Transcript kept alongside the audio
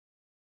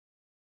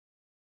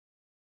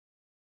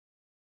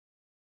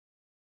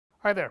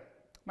Hi there.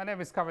 My name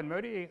is Kavan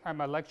Modi.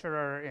 I'm a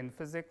lecturer in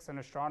physics and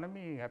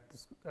astronomy at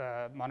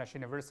Monash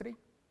University.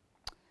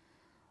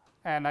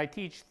 And I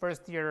teach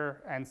first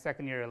year and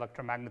second year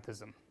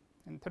electromagnetism.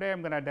 And today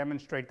I'm going to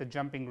demonstrate the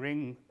jumping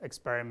ring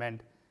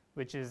experiment,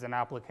 which is an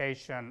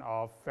application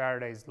of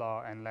Faraday's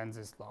law and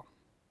Lenz's law.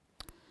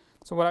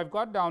 So what I've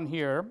got down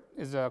here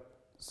is a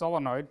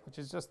solenoid, which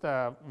is just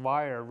a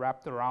wire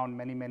wrapped around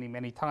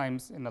many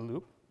times in a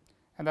loop,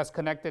 and that's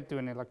connected to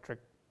an electric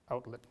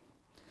outlet.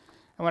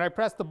 And when I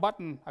press the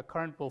button, a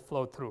current will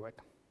flow through it.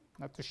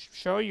 Now, to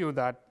show you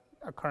that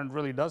a current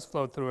really does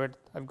flow through it,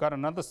 I've got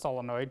another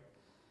solenoid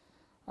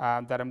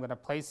that I'm going to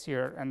place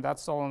here, and that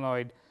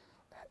solenoid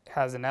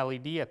has an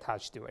LED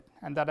attached to it.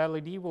 And that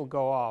LED will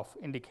go off,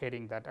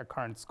 indicating that a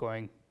current's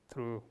going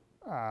through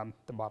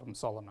the bottom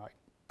solenoid.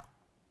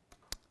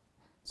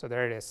 So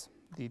there it is.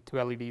 The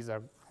two LEDs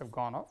have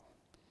gone off.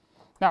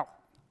 Now,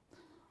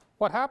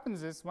 what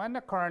happens is when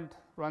a current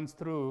runs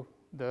through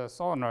the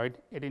solenoid,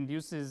 it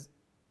induces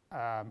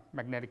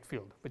magnetic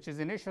field, which is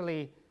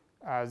initially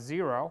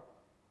 0,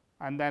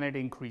 and then it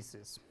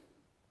increases.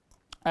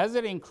 As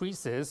it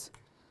increases,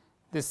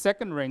 this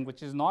second ring,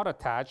 which is not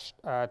attached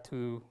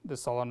to the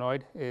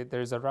solenoid,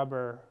 there's a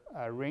rubber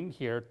ring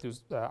here to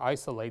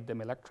isolate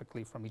them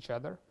electrically from each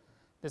other.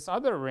 This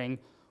other ring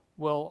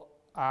will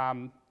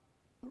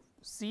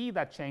see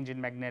that change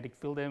in magnetic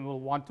field and will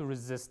want to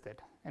resist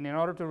it. And in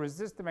order to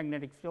resist the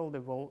magnetic field,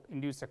 it will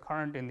induce a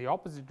current in the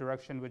opposite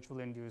direction, which will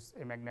induce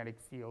a magnetic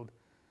field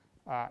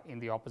in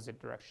the opposite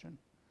direction.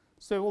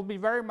 So it will be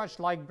very much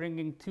like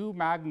bringing two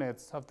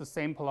magnets of the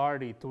same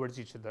polarity towards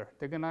each other.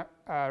 They're going to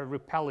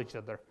repel each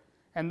other.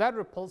 And that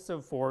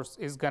repulsive force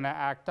is going to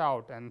act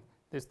out, and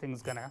this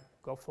thing's going to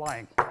go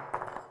flying.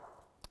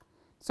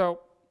 So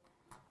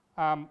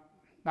now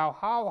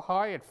how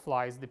high it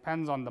flies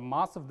depends on the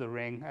mass of the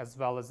ring as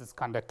well as its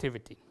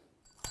conductivity.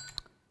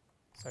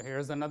 So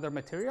here's another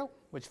material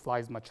which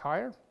flies much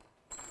higher.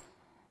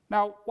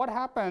 Now what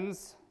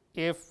happens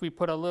if we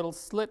put a little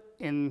slit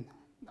in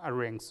a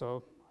ring?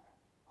 So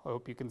I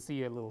hope you can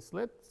see a little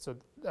slit. So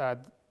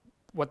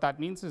what that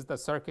means is the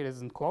circuit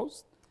isn't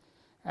closed,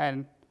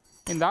 and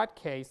in that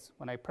case,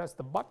 when I press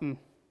the button,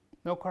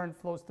 no current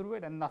flows through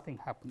it and nothing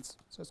happens.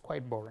 So it's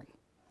quite boring.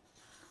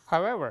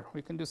 However,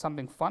 we can do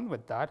something fun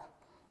with that.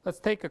 Let's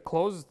take a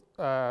closed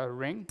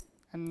ring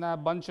and a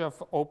bunch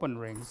of open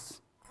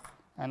rings,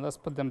 and let's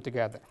put them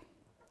together.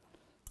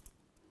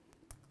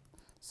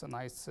 It's a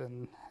nice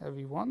and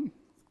heavy one.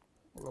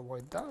 We'll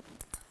avoid that.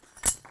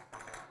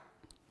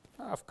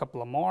 A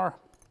couple of more.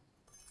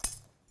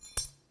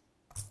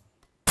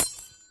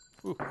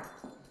 Ooh.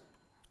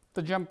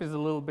 The jump is a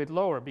little bit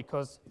lower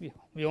because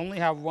we only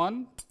have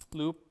one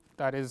loop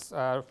that is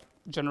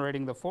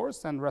generating the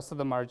force, and the rest of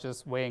them are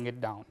just weighing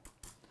it down.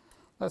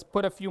 Let's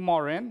put a few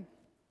more in.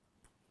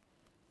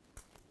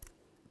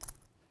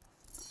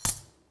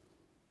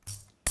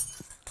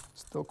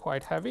 Still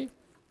quite heavy.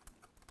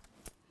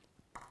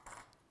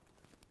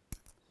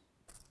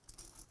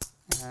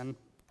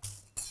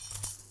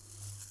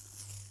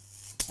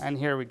 And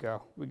here we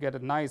go. We get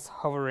a nice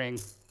hovering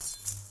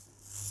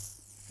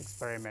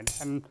experiment.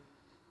 And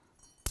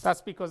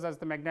that's because as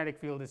the magnetic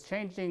field is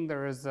changing,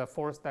 there is a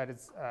force that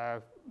is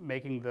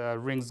making the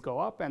rings go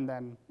up, and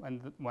then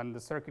when the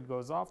circuit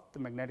goes off, the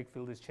magnetic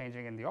field is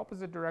changing in the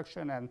opposite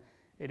direction, and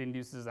it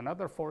induces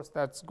another force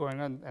that's going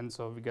on, and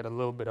so we get a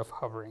little bit of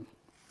hovering.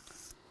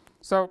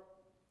 So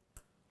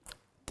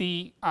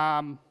the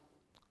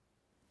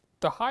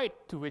height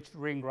to which the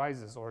ring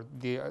rises, or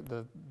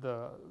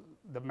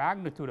the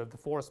magnitude of the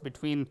force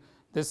between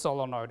this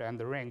solenoid and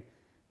the ring,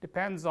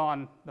 depends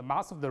on the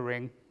mass of the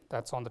ring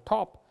that's on the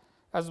top,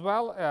 as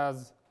well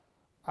as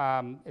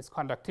its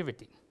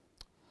conductivity.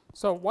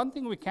 So one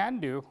thing we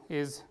can do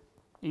is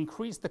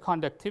increase the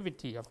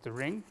conductivity of the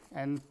ring,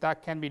 and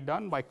that can be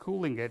done by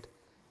cooling it.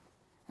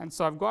 And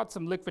so I've got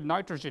some liquid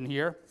nitrogen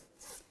here.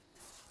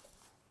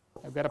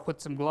 I've got to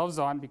put some gloves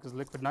on because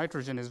liquid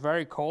nitrogen is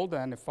very cold,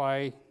 and if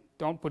I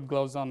don't put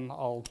gloves on,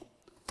 I'll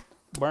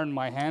burn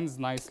my hands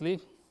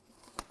nicely.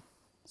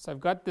 So I've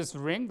got this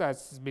ring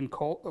that's been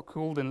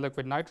cooled in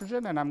liquid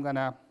nitrogen, and I'm going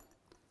to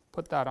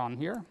put that on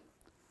here.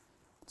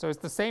 So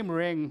it's the same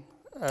ring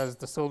as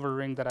the silver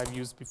ring that I've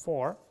used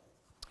before.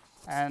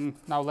 And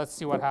now let's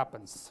see what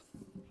happens.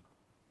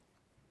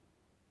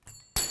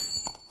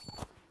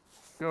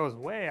 Goes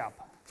way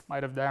up.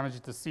 Might have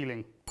damaged the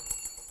ceiling.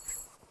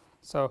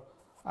 So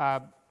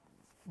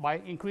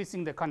by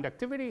increasing the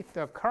conductivity,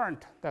 the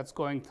current that's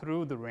going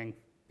through the ring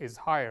is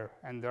higher,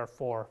 and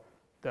therefore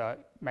the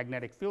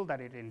magnetic field that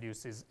it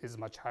induces is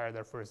much higher.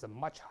 Therefore, it's a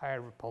much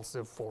higher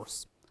repulsive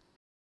force.